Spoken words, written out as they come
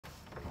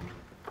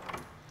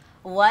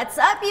What's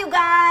up, you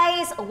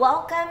guys?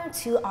 Welcome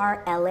to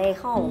our LA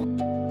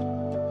home.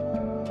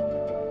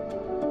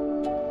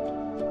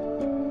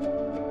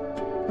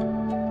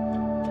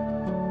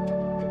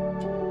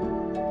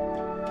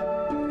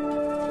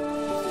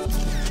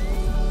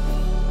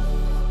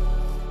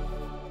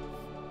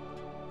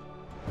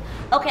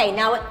 Okay,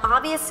 now it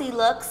obviously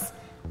looks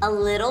a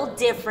little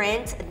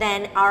different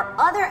than our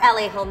other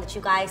LA home that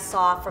you guys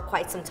saw for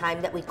quite some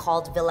time that we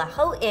called Villa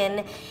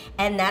Houghton,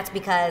 and that's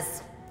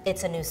because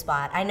it's a new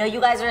spot. I know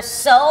you guys are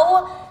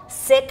so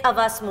sick of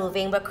us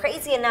moving, but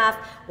crazy enough,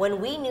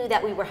 when we knew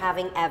that we were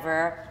having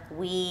Ever,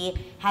 we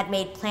had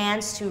made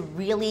plans to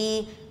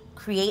really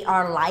create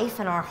our life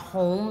and our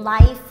home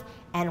life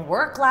and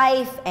work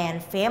life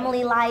and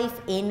family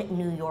life in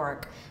New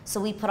York.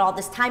 So we put all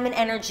this time and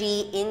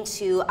energy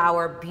into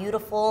our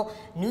beautiful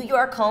New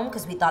York home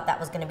because we thought that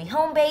was gonna be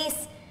home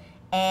base.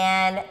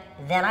 And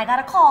then I got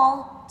a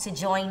call to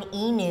join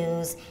E!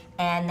 News,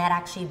 and that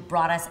actually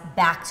brought us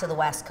back to the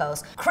West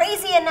Coast.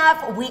 Crazy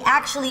enough, we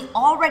actually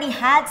already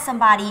had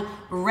somebody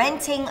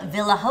renting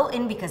Villa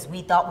Houghton because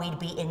we thought we'd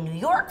be in New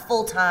York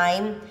full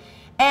time.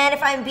 And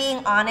if I'm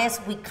being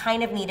honest, we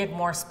kind of needed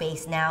more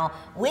space now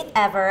with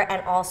Ever,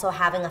 and also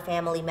having a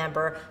family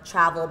member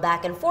travel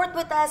back and forth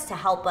with us to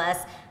help us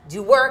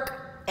do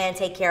work and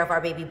take care of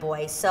our baby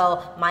boy.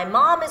 So my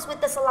mom is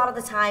with us a lot of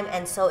the time,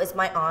 and so is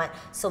my aunt,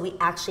 so we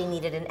actually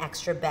needed an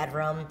extra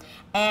bedroom.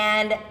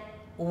 And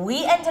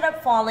we ended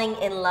up falling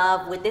in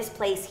love with this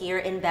place here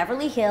in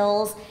Beverly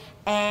Hills.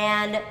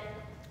 And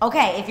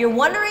okay, if you're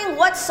wondering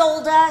what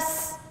sold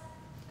us,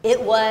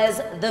 it was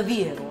the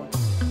view.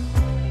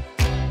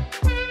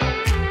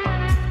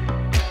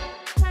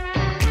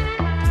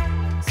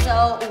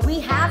 So we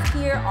have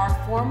here our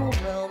formal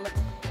room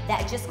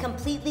that just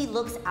completely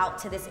looks out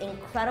to this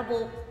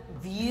incredible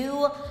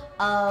view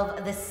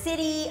of the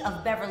city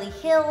of Beverly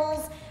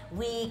Hills.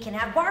 We can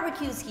have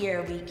barbecues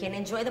here, we can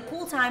enjoy the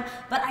pool time,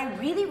 but I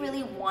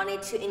really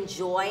wanted to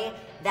enjoy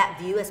that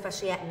view,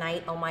 especially at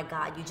night. Oh my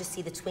God, you just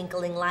see the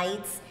twinkling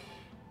lights.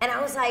 And I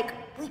was like,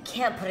 we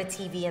can't put a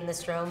TV in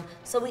this room.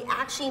 So we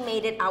actually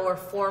made it our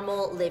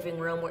formal living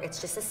room, where it's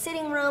just a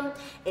sitting room.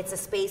 It's a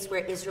space where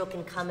Israel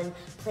can come and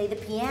play the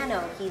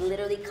piano. He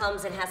literally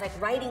comes and has like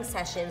writing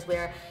sessions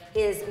where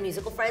his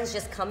musical friends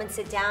just come and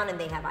sit down and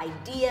they have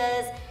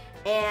ideas.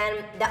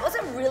 And that was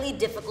a really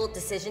difficult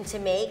decision to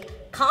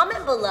make.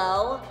 Comment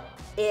below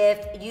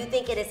if you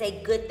think it is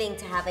a good thing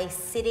to have a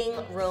sitting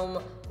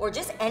room or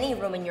just any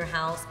room in your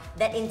house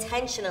that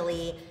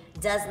intentionally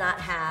does not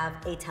have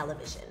a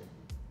television.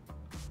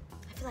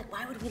 Like,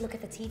 why would we look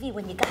at the TV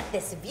when you got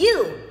this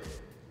view?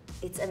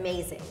 It's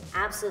amazing,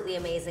 absolutely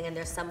amazing. And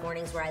there's some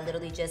mornings where I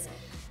literally just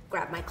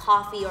grab my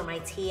coffee or my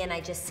tea and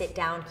I just sit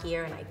down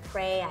here and I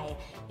pray, I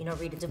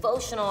read a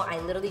devotional. I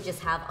literally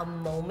just have a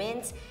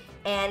moment.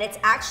 And it's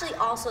actually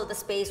also the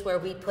space where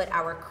we put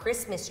our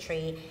Christmas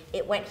tree.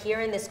 It went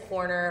here in this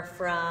corner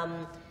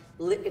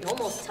it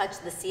almost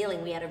touched the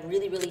ceiling. We had a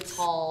really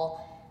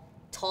tall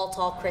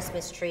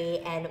Christmas tree,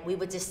 and we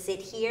would just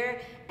sit here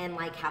and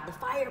like have the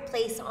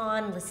fireplace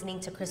on, listening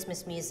to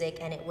Christmas music,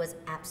 and it was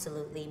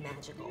absolutely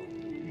magical.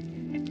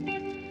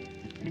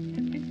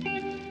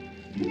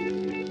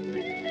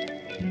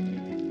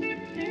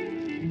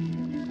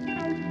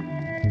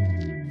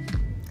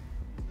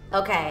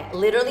 Okay,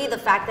 literally the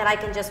fact that I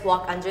can just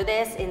walk under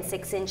this in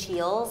 6-inch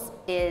heels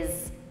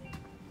is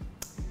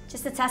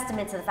just a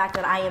testament to the fact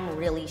that I am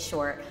really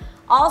short.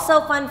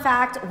 Also, fun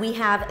fact, we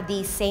have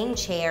the same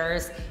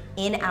chairs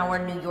in our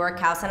New York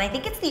house, and I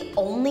think it's the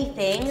only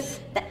thing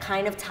that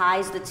kind of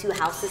ties the two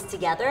houses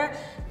together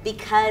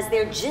because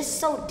they're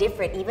just so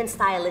different, even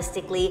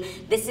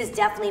stylistically. This is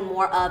definitely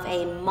more of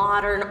a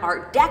modern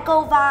Art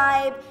Deco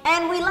vibe,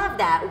 and we love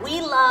that. We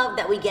love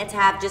that we get to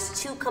have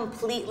just two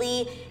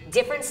completely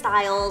different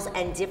styles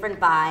and different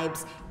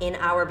vibes in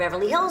our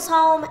Beverly Hills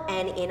home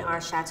and in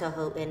our Chateau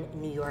Houghton,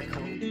 New York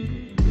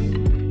home.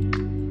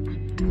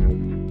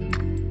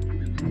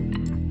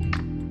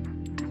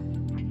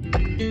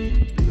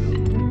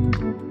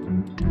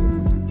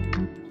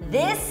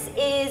 This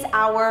is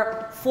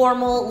our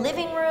formal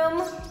living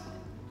room,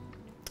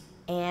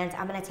 and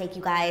I'm gonna take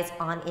you guys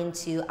on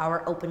into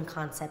our open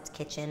concept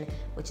kitchen,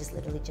 which is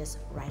literally just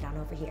right on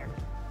over here.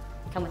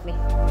 Come with me.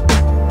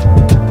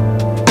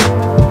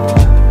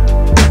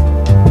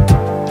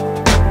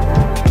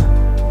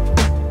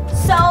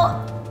 So,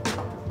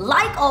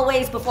 like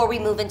always, before we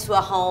move into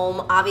a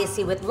home,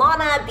 obviously with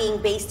Lana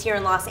being based here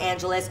in Los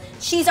Angeles,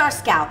 she's our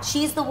scout.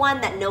 She's the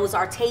one that knows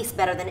our taste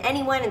better than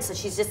anyone, and so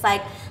she's just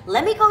like,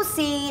 let me go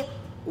see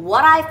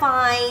what I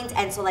find.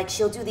 And so like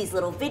she'll do these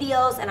little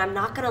videos, and I'm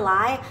not gonna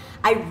lie,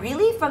 I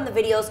really from the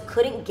videos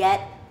couldn't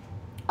get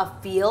a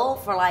feel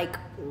for like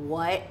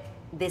what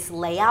this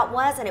layout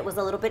was, and it was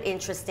a little bit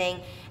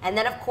interesting. And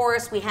then of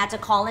course we had to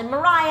call in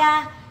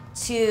Mariah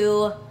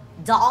to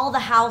doll the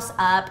house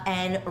up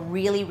and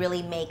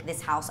really make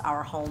this house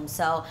our home.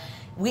 So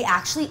we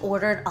actually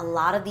ordered a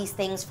lot of these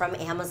things from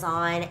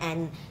Amazon,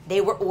 and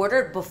they were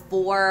ordered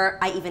before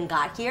I even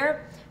got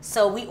here.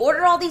 So we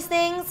ordered all these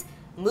things,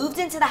 moved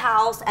into the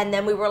house, and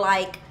then we were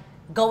like,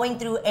 going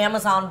through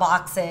Amazon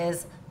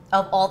boxes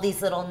of all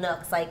these little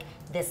nooks, like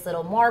this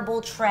little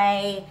marble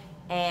tray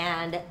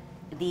and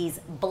these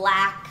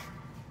black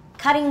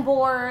cutting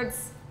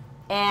boards.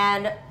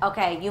 And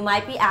okay, you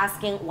might be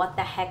asking what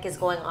the heck is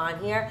going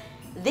on here.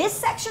 This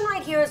section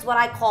right here is what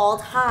I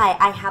called, hi,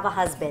 I have a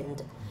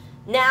husband.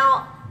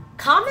 Now,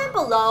 comment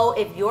below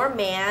if your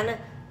man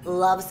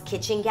loves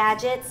kitchen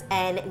gadgets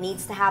and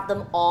needs to have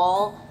them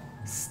all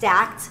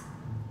stacked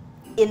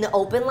in the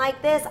open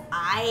like this.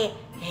 I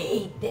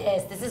hate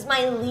this. This is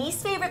my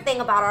least favorite thing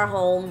about our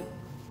home,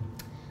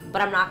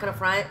 but I'm not gonna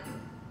front.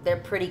 They're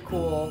pretty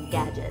cool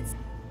gadgets.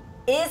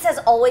 Iz has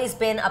always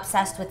been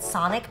obsessed with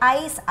Sonic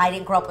ice. I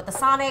didn't grow up with the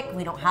Sonic.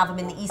 We don't have them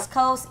in the East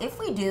Coast. If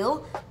we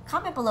do,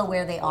 comment below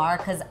where they are,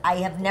 because I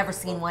have never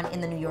seen one in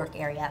the New York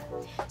area.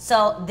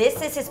 So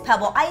this is his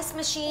Pebble ice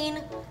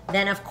machine.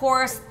 Then of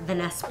course, the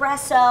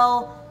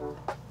Nespresso.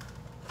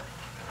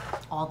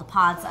 All the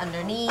pods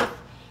underneath.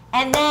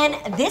 And then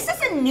this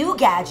is a new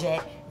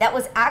gadget that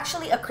was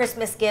actually a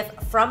Christmas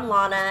gift from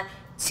Lana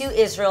to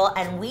Israel,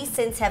 and we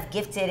since have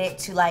gifted it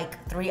to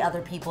like 3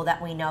 other people that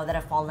we know that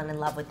have fallen in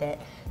love with it.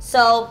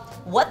 So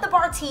what the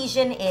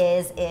Bartesian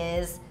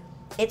is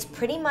it's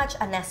pretty much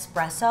a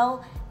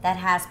Nespresso that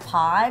has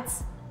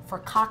pods for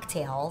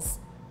cocktails,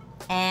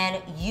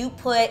 and you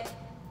put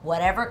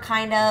whatever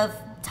kind of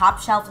top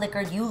shelf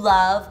liquor you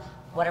love,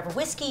 whatever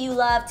whiskey you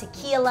love,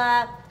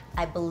 tequila,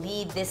 I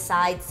believe this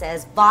side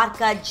says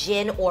vodka,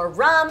 gin, or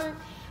rum,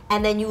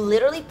 and then you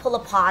literally pull a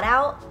pod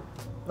out,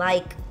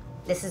 like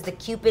this is the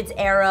Cupid's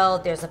arrow,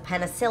 there's a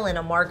penicillin,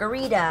 a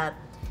margarita.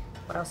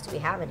 What else do we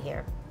have in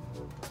here?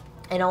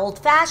 An old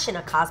fashioned,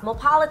 a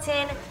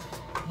cosmopolitan.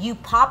 You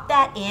pop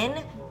that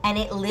in and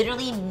it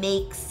literally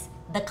makes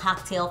the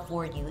cocktail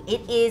for you.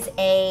 It is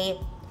a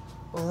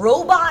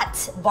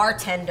robot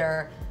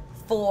bartender,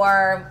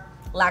 for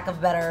lack of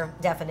better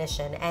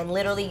definition. And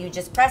literally you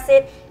just press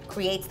it,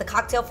 creates the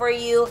cocktail for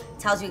you,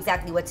 tells you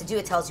exactly what to do.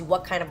 It tells you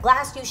what kind of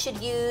glass you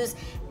should use,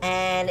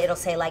 and it'll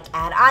say like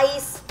add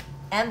ice,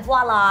 and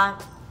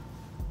voila,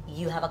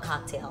 you have a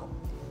cocktail.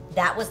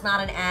 That was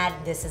not an ad,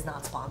 this is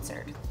not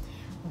sponsored.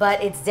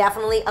 But it's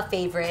definitely a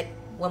favorite.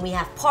 When we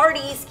have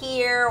parties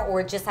here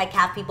or just like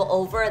have people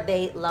over,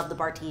 they love the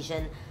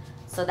Bartesian.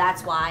 So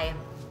that's why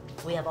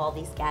we have all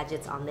these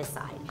gadgets on this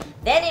side.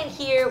 Then in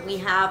here, we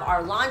have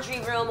our laundry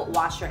room,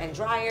 washer and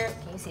dryer.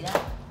 Can you see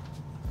that?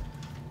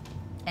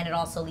 And it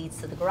also leads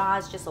to the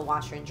garage, just a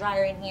washer and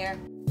dryer in here.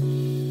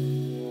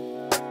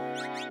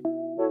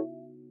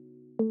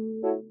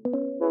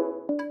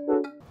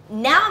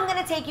 Now I'm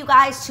gonna take you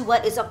guys to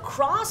what is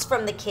across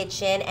from the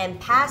kitchen and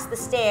past the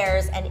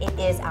stairs, and it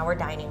is our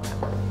dining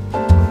room.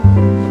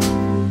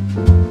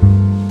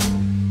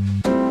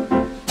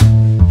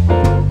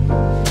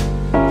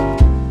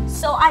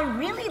 So I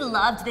really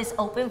loved this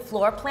open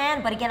floor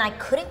plan, but again, I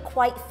couldn't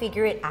quite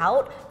figure it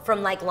out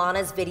from like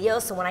Lana's video.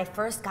 So when I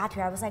first got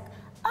here, I was like,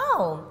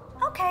 oh,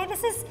 okay,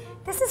 this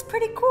is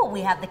pretty cool.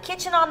 We have the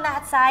kitchen on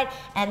that side,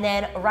 and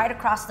then right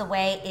across the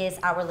way is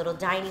our little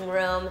dining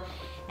room.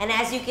 And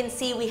as you can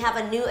see, we have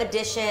a new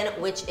addition,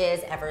 which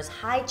is Ever's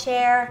high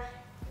chair.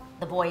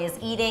 The boy is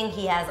eating.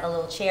 He has a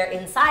little chair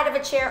inside of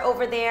a chair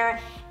over there.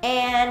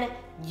 And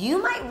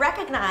you might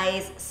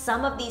recognize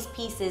some of these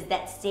pieces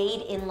that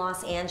stayed in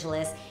Los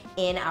Angeles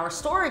in our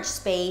storage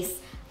space.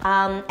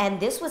 And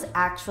this was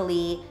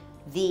actually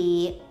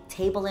the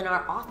table in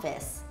our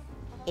office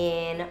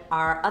in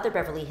our other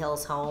Beverly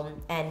Hills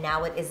home. And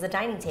now it is the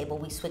dining table.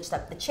 We switched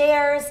up the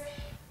chairs.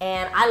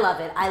 And I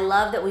love it. I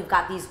love that we've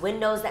got these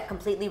windows that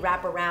completely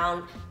wrap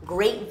around,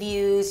 great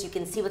views. You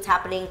can see what's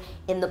happening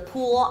in the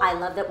pool. I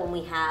love that when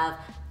we have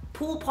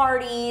pool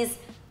parties,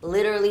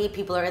 literally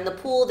people are in the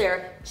pool,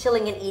 they're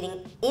chilling and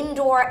eating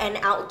indoor and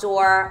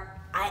outdoor.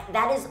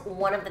 That is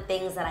one of the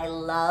things that I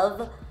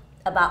love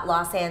about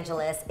Los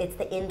Angeles. It's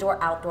the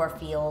indoor-outdoor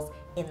feels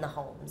in the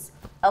homes.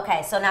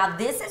 Okay, so now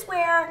this is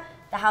where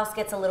the house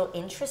gets a little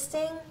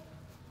interesting.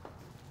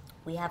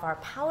 We have our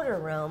powder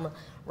room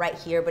right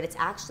here, but it's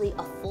actually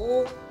a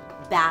full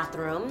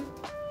bathroom,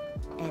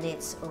 and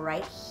it's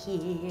right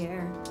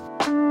here.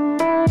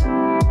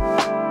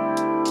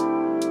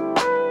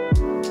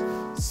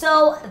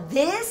 So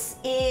this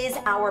is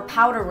our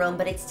powder room,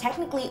 but it's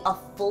technically a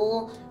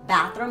full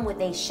bathroom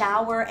with a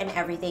shower and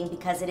everything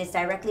because it is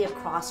directly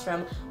across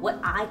from what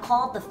I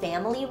call the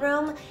family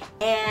room.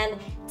 And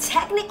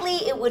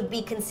technically it would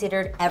be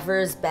considered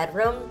Ever's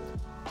bedroom,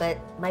 but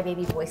my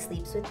baby boy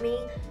sleeps with me.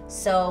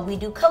 So we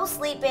do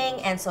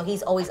co-sleeping, and so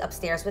he's always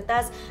upstairs with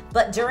us.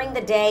 But during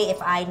the day, if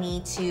I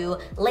need to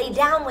lay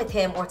down with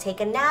him or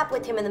take a nap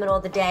with him in the middle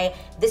of the day,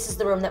 this is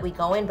the room that we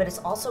go in. But it's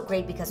also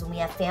great because when we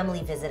have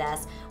family visit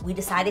us, we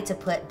decided to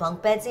put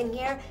bunk beds in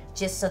here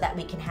just so that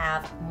we can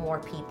have more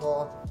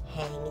people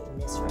hang in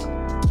this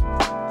room.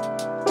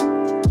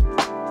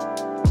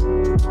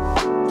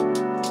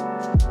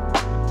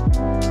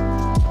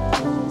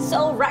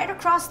 So right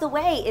across the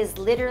way is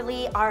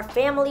literally our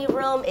family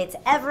room. It's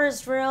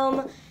Ever's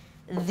room.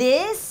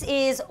 This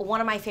is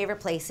one of my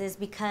favorite places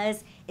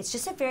because it's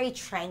just a very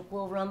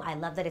tranquil room. I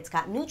love that it's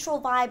got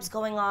neutral vibes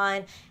going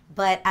on,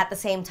 but at the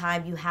same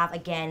time, you have,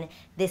 again,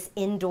 this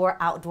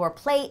indoor-outdoor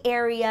play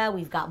area.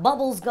 We've got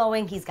bubbles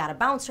going. He's got a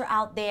bouncer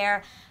out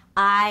there.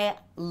 I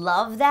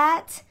love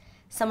that.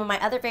 Some of my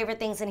other favorite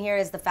things in here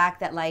is the fact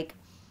that, like,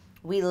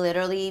 we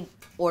literally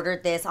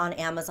ordered this on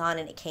Amazon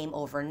and it came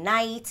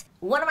overnight.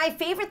 One of my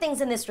favorite things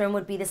in this room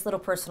would be this little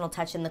personal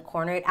touch in the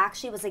corner. It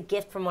actually was a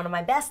gift from one of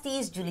my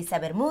besties,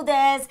 Julissa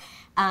Bermudez.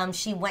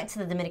 She went to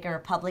the Dominican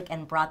Republic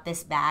and brought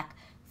this back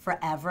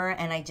forever,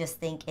 and I just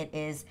think it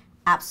is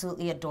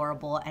absolutely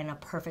adorable and a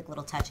perfect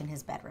little touch in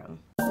his bedroom.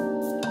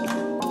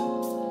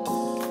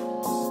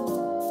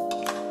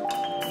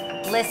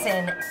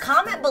 Listen,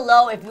 comment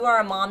below if you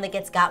are a mom that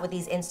gets got with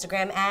these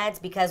Instagram ads,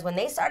 because when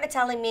they started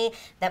telling me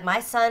that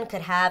my son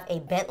could have a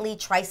Bentley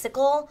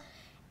tricycle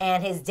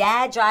and his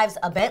dad drives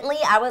a Bentley,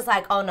 I was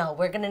like, oh no,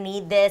 we're gonna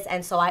need this.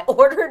 And so I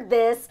ordered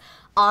this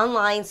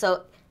online.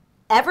 So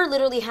Ever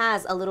literally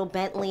has a little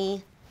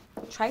Bentley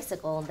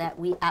tricycle that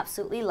we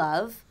absolutely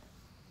love,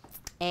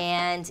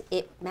 and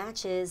it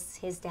matches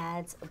his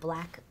dad's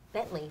black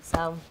Bentley.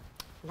 So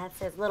that's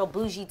his little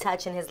bougie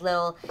touch in his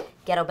little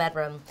ghetto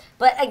bedroom.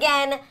 But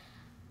again,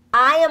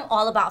 I am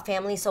all about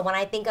family, so when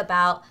I think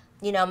about,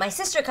 you know, my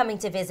sister coming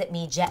to visit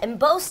me, Jet and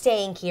Bo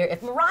staying here,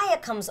 if Mariah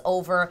comes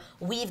over,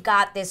 we've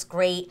got this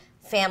great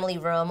family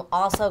room.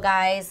 Also,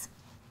 guys,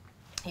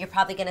 you're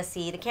probably gonna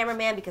see the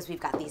cameraman because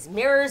we've got these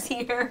mirrors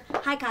here.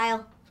 Hi,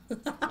 Kyle.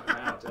 I'm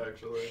out,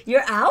 actually.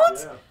 You're out?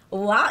 Yeah.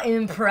 Wow,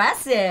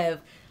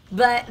 impressive.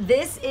 But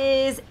this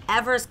is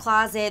Ever's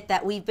closet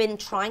that we've been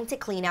trying to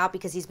clean out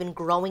because he's been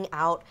growing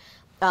out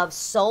of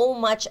so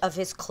much of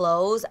his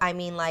clothes. I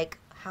mean, like,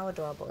 how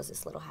adorable is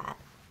this little hat?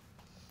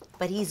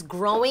 But he's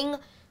growing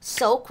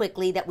so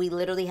quickly that we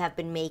literally have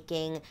been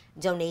making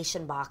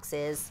donation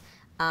boxes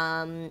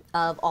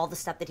of all the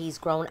stuff that he's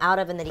grown out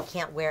of and that he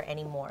can't wear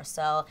anymore.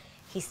 So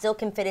he still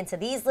can fit into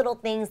these little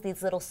things,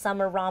 these little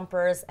summer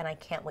rompers, and I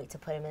can't wait to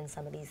put him in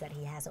some of these that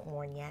he hasn't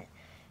worn yet.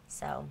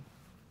 So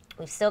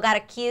we've still got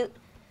a cute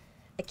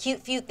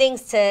few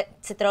things to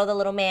throw the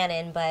little man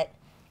in, but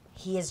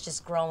he is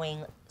just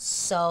growing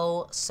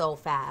so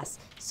fast.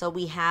 So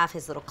we have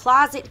his little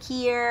closet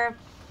here.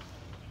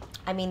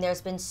 I mean,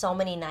 there's been so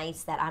many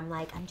nights that I'm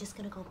like, I'm just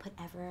gonna go put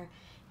Ever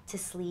to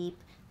sleep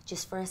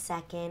just for a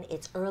second.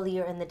 It's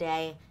earlier in the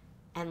day,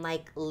 and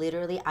like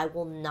literally I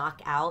will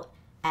knock out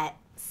at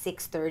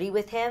 6:30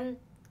 with him,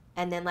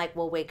 and then like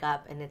we'll wake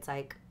up and it's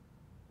like,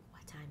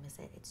 what time is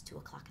it? It's 2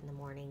 o'clock in the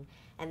morning,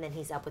 and then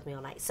he's up with me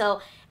all night.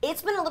 So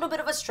it's been a little bit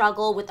of a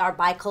struggle with our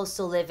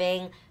bi-coastal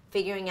living,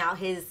 figuring out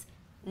his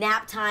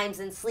nap times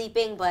and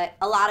sleeping, but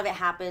a lot of it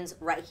happens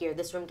right here.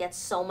 This room gets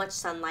so much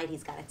sunlight.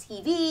 He's got a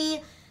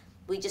TV.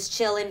 We just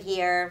chill in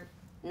here,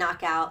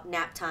 knock out,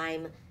 nap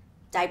time,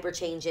 diaper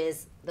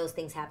changes, those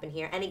things happen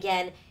here. And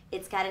again,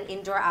 it's got an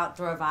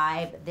indoor-outdoor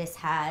vibe. This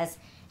has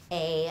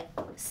a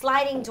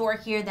sliding door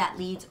here that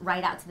leads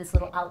right out to this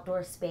little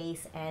outdoor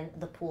space and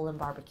the pool and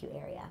barbecue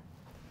area.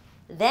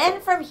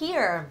 Then from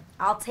here,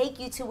 I'll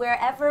take you to where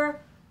Ever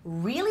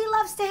really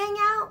loves to hang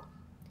out,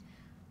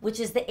 which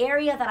is the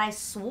area that I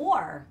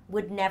swore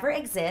would never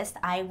exist.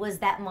 I was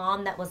that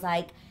mom that was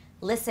like,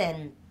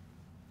 listen,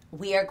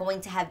 we are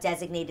going to have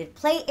designated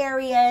play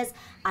areas.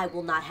 I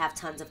will not have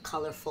tons of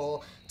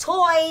colorful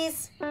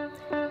toys.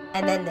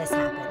 And then this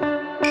happened.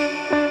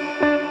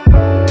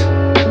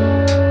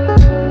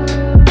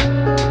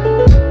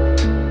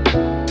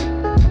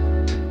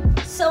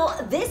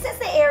 So this is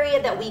the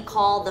area that we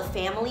call the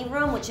family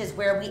room, which is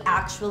where we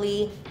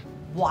actually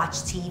watch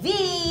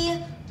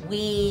TV.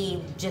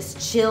 We just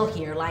chill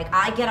here. Like,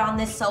 I get on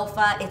this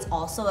sofa. It's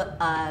also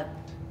a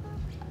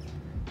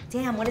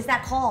damn, what is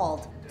that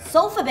called?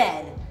 Sofa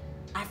bed.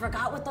 I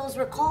forgot what those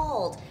were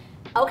called.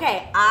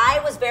 Okay, I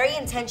was very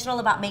intentional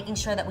about making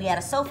sure that we had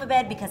a sofa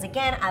bed because,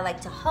 again, I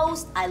like to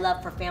host. I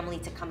love for family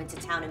to come into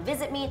town and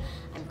visit me.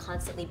 I'm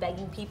constantly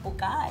begging people,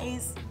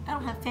 guys, I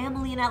don't have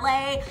family in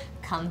LA,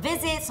 come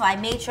visit. So I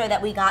made sure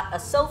that we got a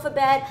sofa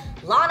bed.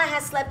 Lana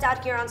has slept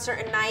out here on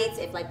certain nights.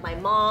 If, like, my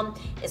mom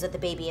is with the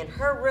baby in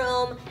her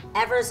room,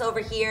 Ever's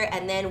over here,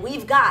 and then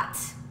we've got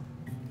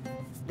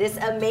this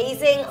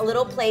amazing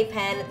little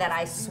playpen that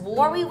I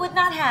swore we would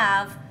not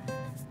have.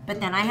 But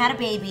then I had a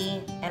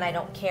baby, and I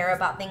don't care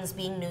about things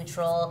being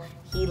neutral.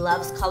 He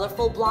loves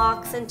colorful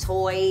blocks and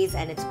toys,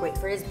 and it's great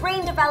for his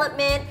brain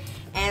development.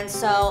 And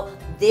so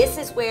this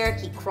is where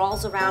he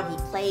crawls around, he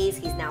plays.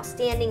 He's now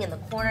standing in the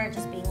corner,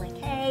 just being like,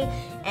 hey.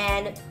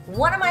 And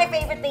one of my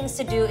favorite things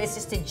to do is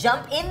just to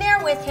jump in there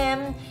with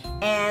him,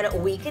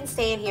 and we can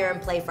stay in here and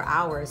play for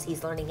hours.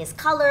 He's learning his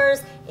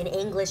colors in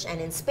English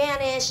and in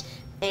Spanish,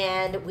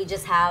 and we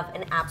just have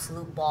an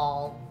absolute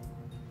ball,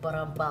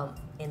 bum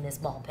in this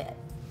ball pit.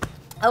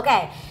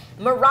 Okay,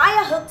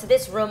 Mariah hooked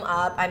this room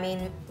up. I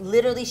mean,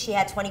 literally she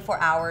had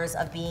 24 hours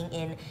of being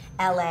in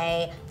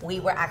LA. We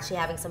were actually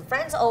having some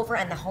friends over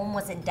and the home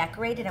wasn't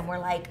decorated, and we're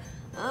like,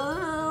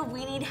 oh,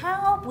 we need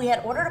help. We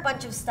had ordered a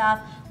bunch of stuff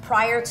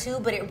prior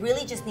to, but it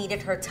really just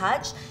needed her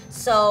touch.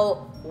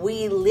 So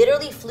we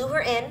literally flew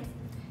her in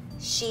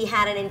She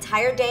had an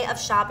entire day of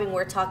shopping.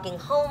 We're talking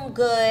home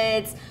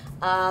goods,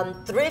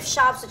 thrift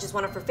shops, which is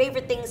one of her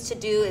favorite things to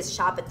do, is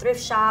shop at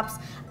thrift shops,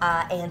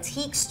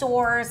 antique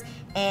stores,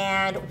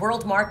 and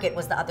World Market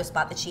was the other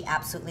spot that she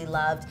absolutely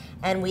loved.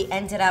 And we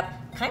ended up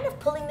kind of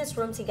pulling this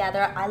room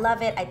together. I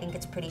love it. I think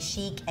it's pretty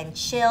chic and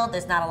chill.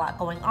 There's not a lot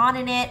going on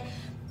in it,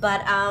 but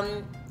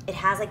it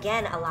has,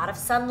 again, a lot of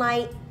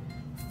sunlight.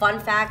 Fun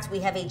fact, we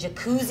have a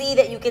jacuzzi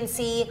that you can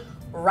see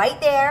right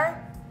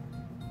there,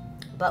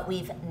 but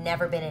we've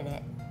never been in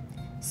it.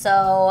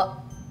 So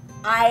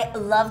I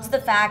loved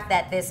the fact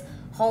that this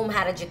home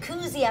had a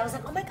jacuzzi. I was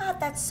like, oh my God,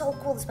 that's so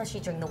cool, especially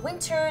during the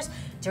winters,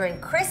 during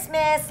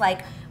Christmas.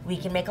 Like, we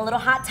can make a little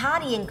hot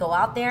toddy and go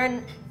out there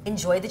and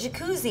enjoy the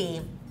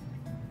jacuzzi.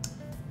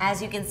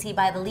 As you can see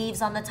by the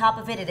leaves on the top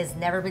of it, it has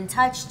never been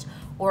touched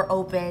or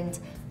opened,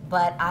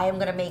 but I am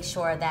gonna make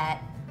sure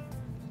that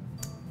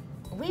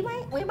we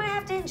might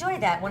have to enjoy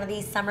that one of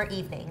these summer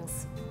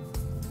evenings.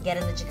 Get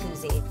in the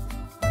jacuzzi.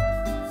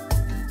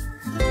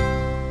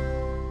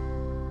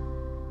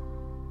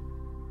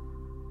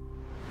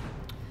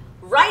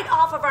 Right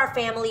off of our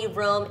family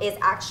room is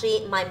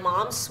actually my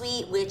mom's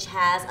suite, which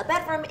has a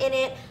bedroom in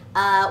it,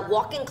 a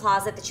walk-in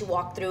closet that you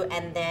walk through,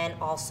 and then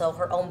also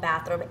her own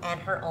bathroom and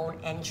her own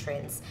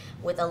entrance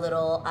with a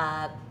little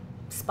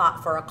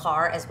spot for a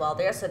car as well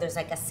there. So there's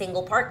like a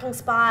single parking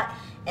spot,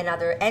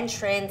 another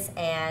entrance,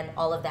 and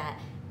all of that.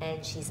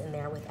 And she's in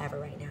there with Ever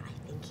right now.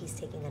 I think he's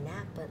taking a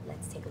nap, but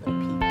let's take a little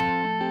peek.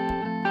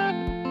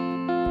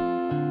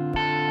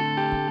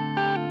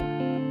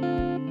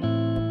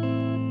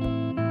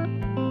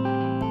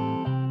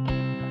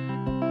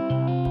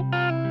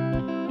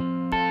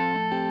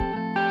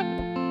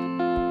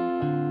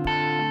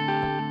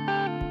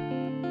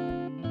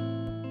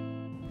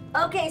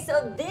 Okay,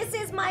 so this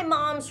is my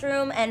mom's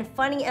room, and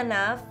funny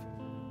enough,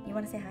 you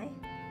wanna say hi?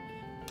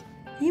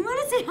 You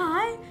wanna say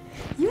hi?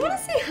 You wanna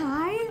say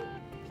hi?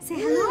 Say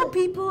hello,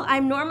 people.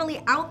 I'm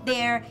normally out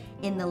there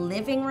in the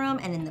living room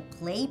and in the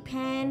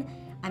playpen.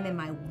 I'm in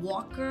my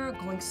walker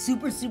going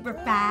super, super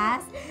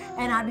fast,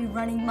 and I'll be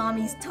running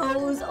mommy's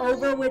toes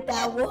over with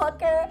that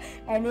walker,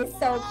 and it's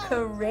so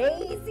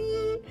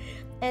crazy,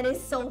 and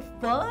it's so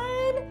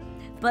fun.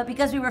 But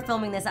because we were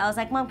filming this, I was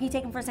like, Mom, can you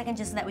take him for a second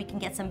just so that we can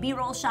get some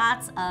B-roll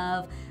shots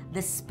of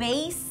the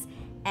space?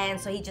 And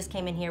so he just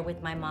came in here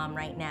with my mom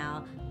right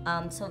now.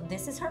 So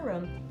this is her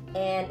room,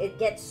 and it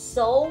gets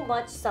so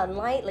much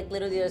sunlight, like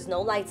literally there's no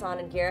lights on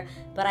in here,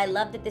 but I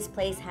love that this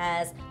place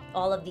has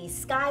all of these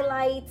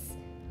skylights.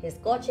 His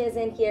coche is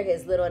in here,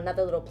 his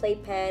another little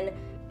playpen.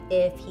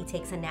 If he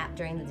takes a nap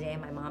during the day,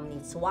 my mom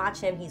needs to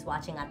watch him. He's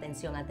watching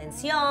Atención,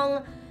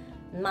 Atención.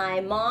 My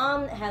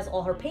mom has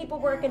all her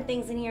paperwork and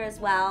things in here as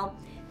well,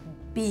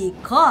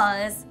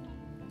 because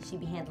she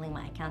be handling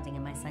my accounting,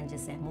 and my son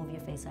just said, move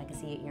your face so I can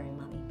see your earring,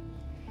 Mommy.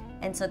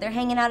 And so they're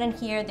hanging out in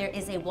here. There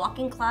is a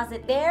walk-in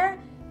closet there,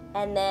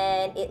 and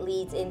then it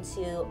leads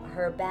into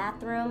her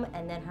bathroom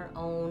and then her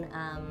own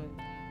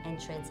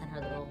entrance and her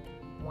little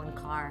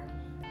one-car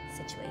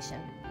situation.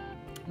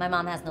 My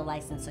mom has no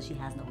license, so she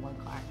has no one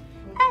car.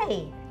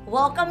 Hey,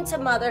 welcome to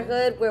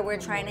motherhood, where we're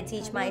trying to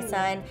teach my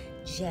son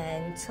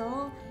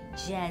gentle.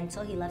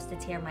 Gentle. He loves to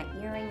tear my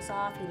earrings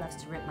off. He loves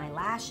to rip my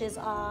lashes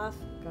off.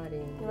 You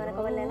wanna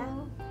go,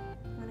 Lela?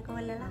 You wanna go,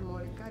 Lela?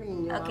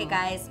 Okay,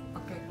 guys.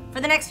 Okay.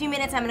 For the next few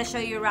minutes, I'm gonna show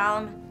you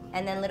around,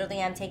 and then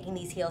literally I'm taking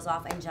these heels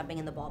off and jumping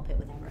in the ball pit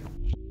with Ever.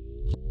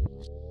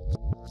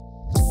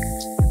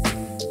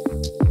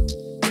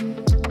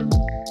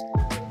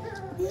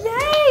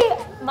 Yay!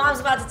 Mom's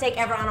about to take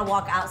Ever on a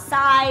walk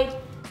outside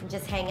and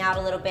just hang out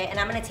a little bit, and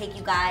I'm gonna take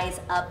you guys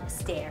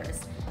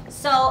upstairs.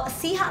 So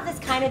see how this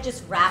kind of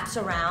just wraps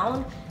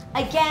around?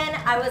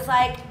 Again, I was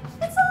like,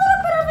 it's a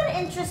little bit of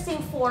an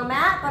interesting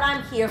format, but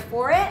I'm here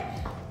for it.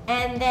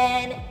 And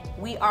then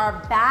we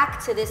are back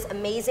to this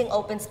amazing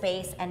open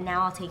space, and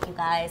now I'll take you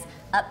guys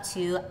up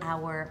to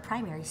our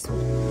primary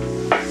suite.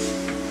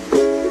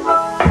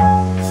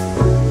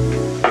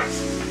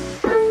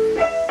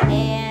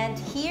 And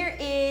here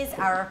is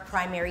our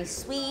primary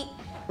suite.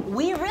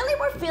 We really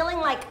were feeling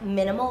like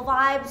minimal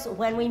vibes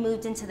when we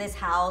moved into this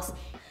house.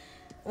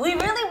 We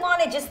really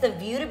wanted just the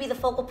view to be the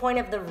focal point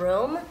of the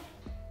room.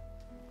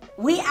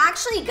 We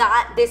actually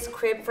got this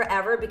crib for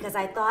Ever because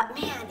I thought,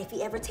 man, if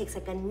he ever takes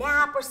like a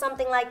nap or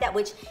something like that,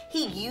 which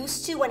he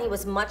used to when he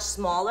was much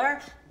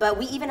smaller, but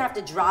we even have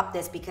to drop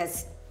this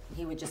because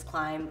he would just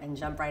climb and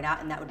jump right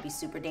out, and that would be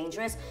super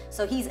dangerous.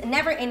 So he's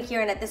never in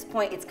here, and at this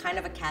point, it's kind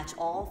of a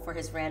catch-all for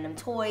his random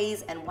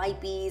toys and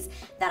wipies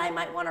that I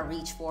might want to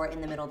reach for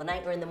in the middle of the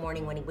night or in the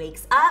morning when he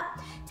wakes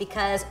up,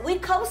 because we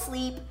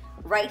co-sleep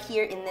right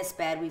here in this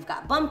bed. We've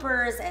got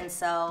bumpers, and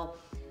so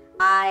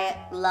I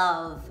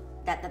love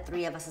that the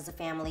three of us as a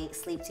family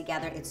sleep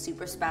together. It's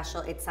super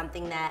special. It's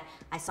something that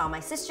I saw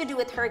my sister do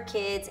with her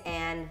kids,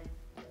 and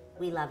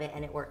we love it,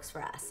 and it works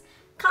for us.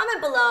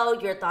 Comment below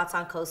your thoughts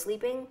on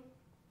co-sleeping.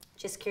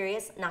 Just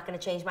curious, not gonna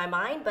change my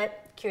mind,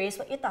 but curious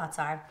what your thoughts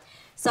are.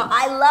 So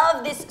I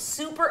love this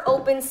super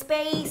open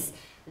space.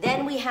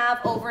 Then we have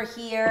over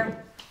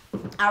here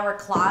our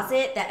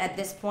closet that at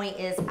this point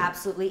is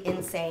absolutely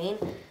insane.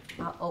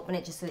 I'll open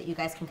it just so that you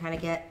guys can kind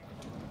of get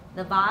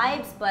the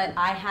vibes, but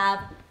I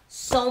have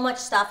so much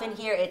stuff in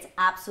here. It's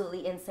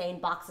absolutely insane.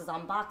 Boxes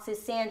on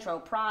boxes, Sandro,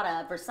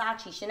 Prada,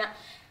 Versace, Chanel.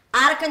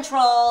 Out of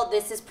control.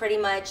 This is pretty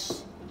much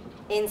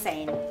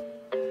insane.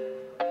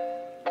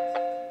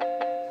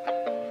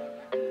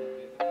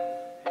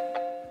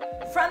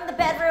 From the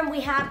bedroom, we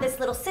have this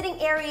little sitting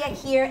area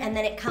here, and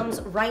then it comes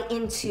right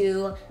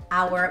into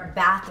our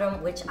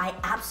bathroom, which I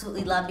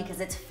absolutely love because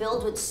it's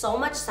filled with so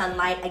much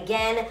sunlight.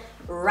 Again,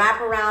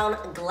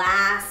 wraparound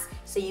glass,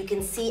 so you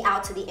can see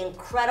out to the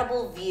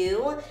incredible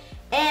view.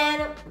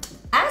 And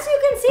as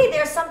you can see,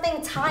 there's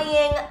something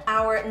tying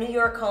our New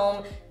York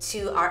home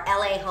to our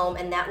LA home,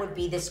 and that would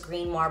be this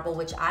green marble,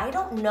 which I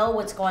don't know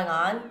what's going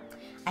on.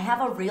 I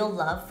have a real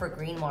love for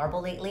green marble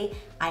lately.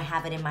 I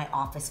have it in my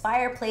office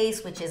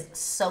fireplace, which is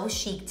so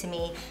chic to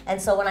me.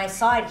 And so when I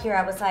saw it here,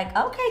 I was like,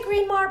 okay,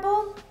 green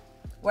marble,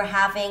 we're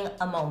having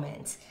a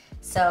moment.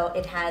 So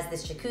it has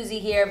this jacuzzi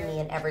here. Me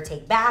and Ever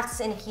take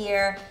baths in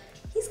here.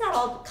 He's got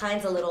all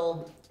kinds of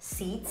little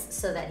seats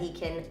so that he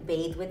can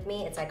bathe with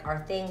me. It's like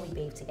our thing. We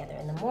bathe together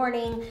in the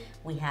morning.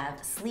 We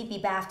have sleepy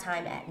bath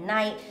time at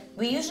night.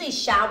 We usually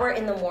shower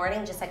in the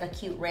morning, just like a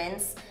cute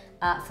rinse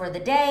for the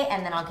day,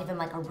 and then I'll give him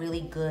like a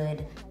really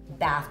good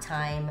bath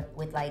time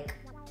with like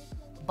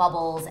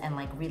bubbles and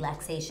like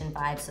relaxation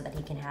vibes so that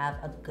he can have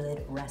a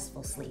good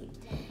restful sleep.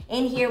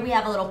 In here we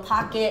have a little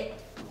pocket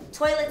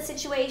toilet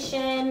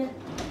situation,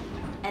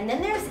 and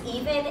then there's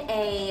even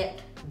a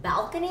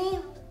balcony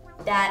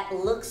that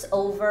looks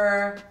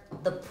over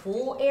the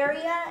pool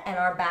area and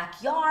our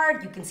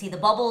backyard. You can see the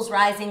bubbles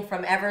rising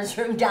from Ever's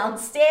room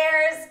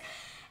downstairs.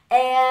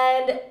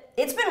 And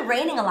it's been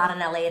raining a lot in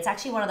LA. It's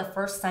actually one of the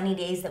first sunny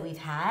days that we've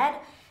had.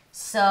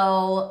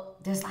 So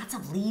there's lots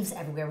of leaves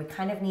everywhere. We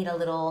kind of need a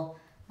little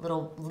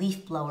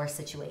leaf blower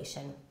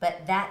situation.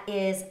 But that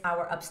is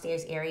our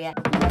upstairs area.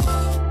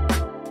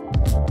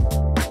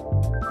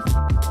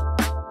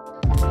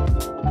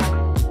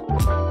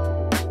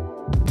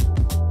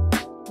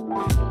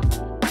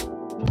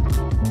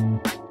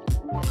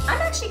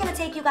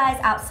 Take you guys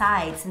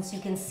outside since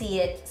you can see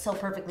it so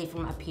perfectly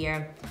from up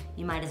here.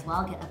 You might as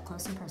well get up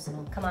close and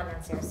personal. Come on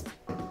downstairs.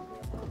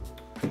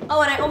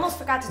 Oh, and I almost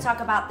forgot to talk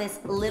about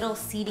this little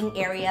seating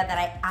area that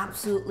I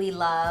absolutely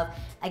love.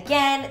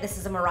 Again, this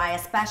is a Mariah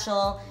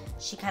special.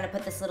 She kind of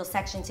put this little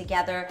section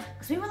together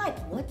because we were like,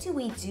 what do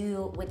we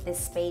do with this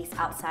space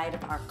outside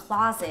of our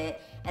closet?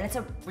 And it's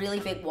a really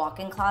big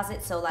walk-in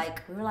closet. So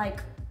like, we were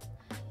like,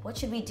 what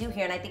should we do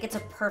here? And I think it's a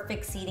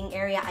perfect seating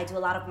area. I do a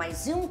lot of my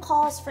Zoom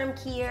calls from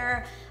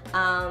here.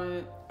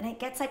 And it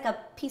gets like a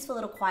peaceful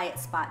little quiet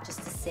spot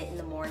just to sit in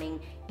the morning,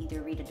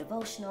 either read a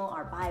devotional,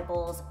 our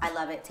Bibles. I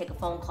love it. Take a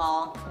phone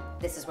call.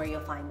 This is where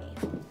you'll find me.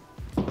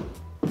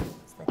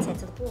 So let's head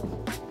to the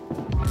pool.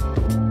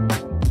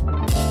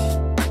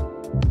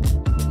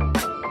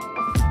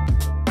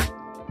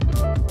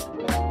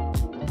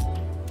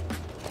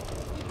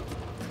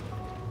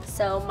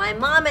 So my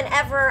mom and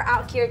Ever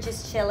out here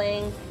just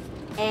chilling.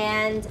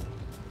 And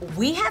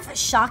we have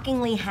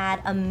shockingly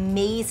had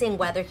amazing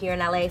weather here in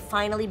LA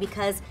finally,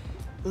 because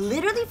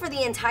literally for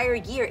the entire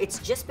year, it's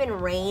just been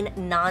rain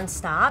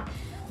nonstop.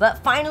 But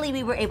finally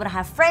we were able to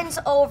have friends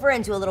over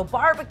and do a little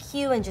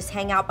barbecue and just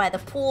hang out by the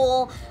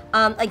pool.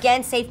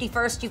 Again, safety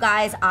first, you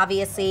guys.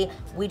 Obviously,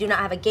 we do not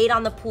have a gate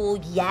on the pool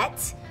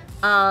yet,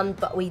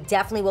 but we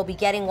definitely will be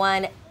getting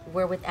one.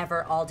 We're with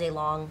Ever all day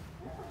long,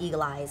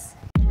 eagle eyes.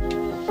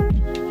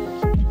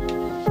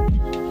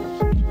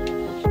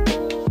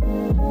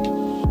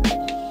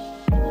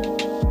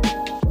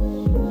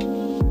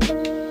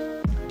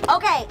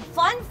 Okay,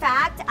 fun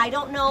fact, I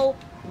don't know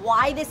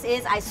why this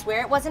is, I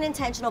swear it wasn't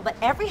intentional, but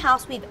every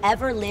house we've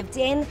ever lived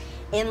in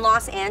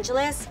Los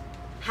Angeles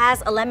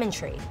has a lemon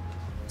tree.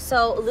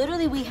 So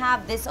literally we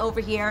have this over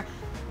here.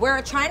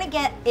 We're trying to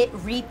get it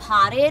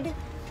repotted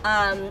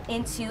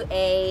into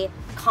a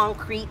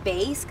concrete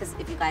base, because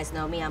if you guys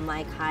know me, I'm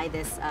like, hi,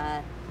 this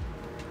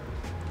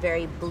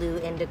very blue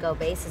indigo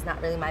base is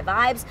not really my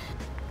vibes.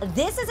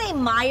 This is a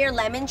Meyer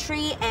lemon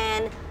tree,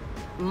 and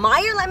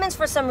Meyer lemons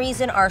for some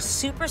reason are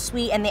super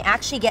sweet, and they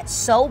actually get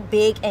so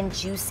big and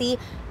juicy,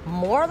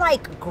 more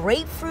like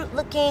grapefruit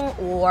looking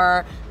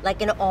or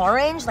like an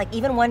orange. Like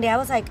even one day I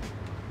was like,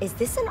 is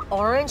this an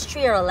orange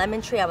tree or a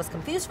lemon tree? I was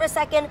confused for a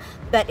second,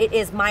 but it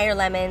is Meyer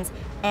lemons.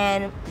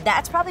 And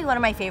that's probably one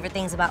of my favorite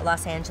things about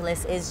Los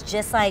Angeles, is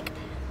just like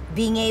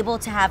being able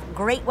to have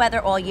great weather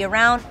all year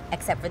round,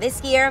 except for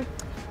this year.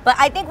 But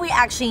I think we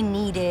actually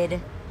needed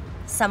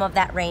some of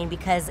that rain,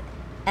 because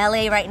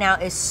LA right now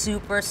is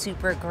super,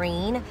 super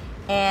green,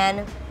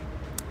 and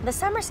the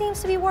summer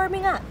seems to be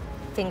warming up.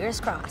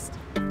 Fingers crossed.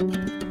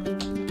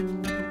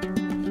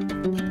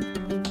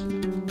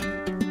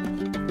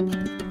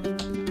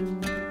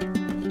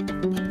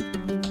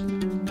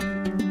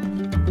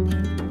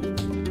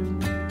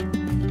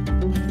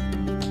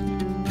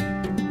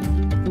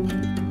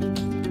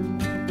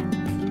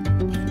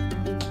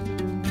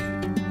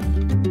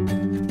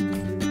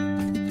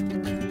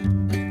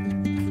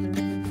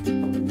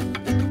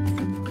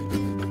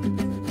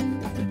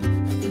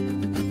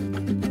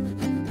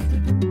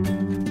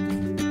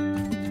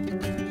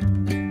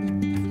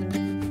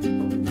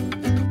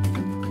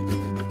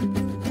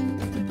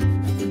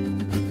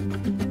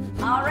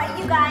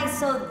 guys,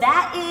 so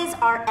that is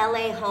our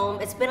LA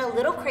home. It's been a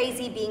little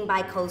crazy being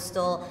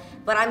bi-coastal,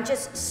 but I'm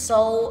just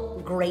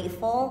so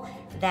grateful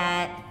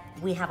that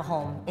we have a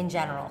home in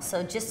general.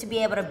 So just to be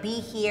able to be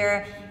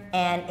here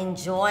and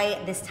enjoy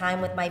this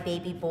time with my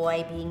baby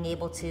boy, being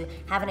able to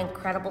have an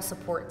incredible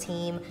support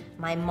team,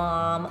 my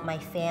mom, my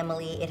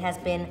family, it has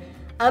been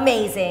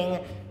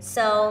amazing.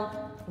 So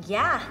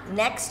yeah,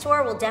 next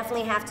tour will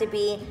definitely have to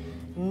be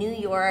New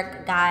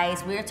York,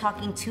 guys. We're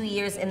talking 2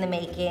 years in the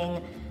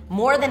making,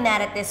 more than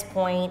that at this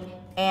point,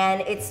 and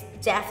it's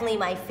definitely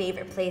my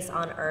favorite place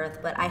on earth.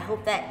 But I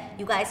hope that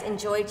you guys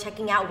enjoy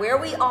checking out where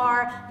we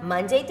are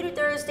Monday through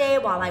Thursday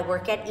while I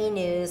work at E!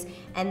 News,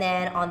 and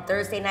then on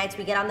Thursday nights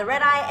we get on the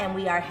red eye and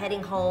we are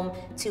heading home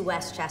to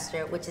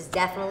Westchester, which is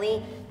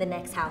definitely the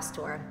next house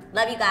tour.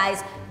 Love you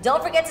guys.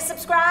 Don't forget to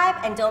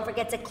subscribe and don't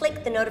forget to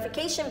click the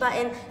notification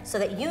button so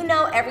that you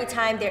know every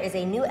time there is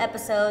a new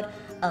episode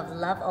of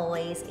Love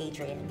Always,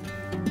 Adrienne.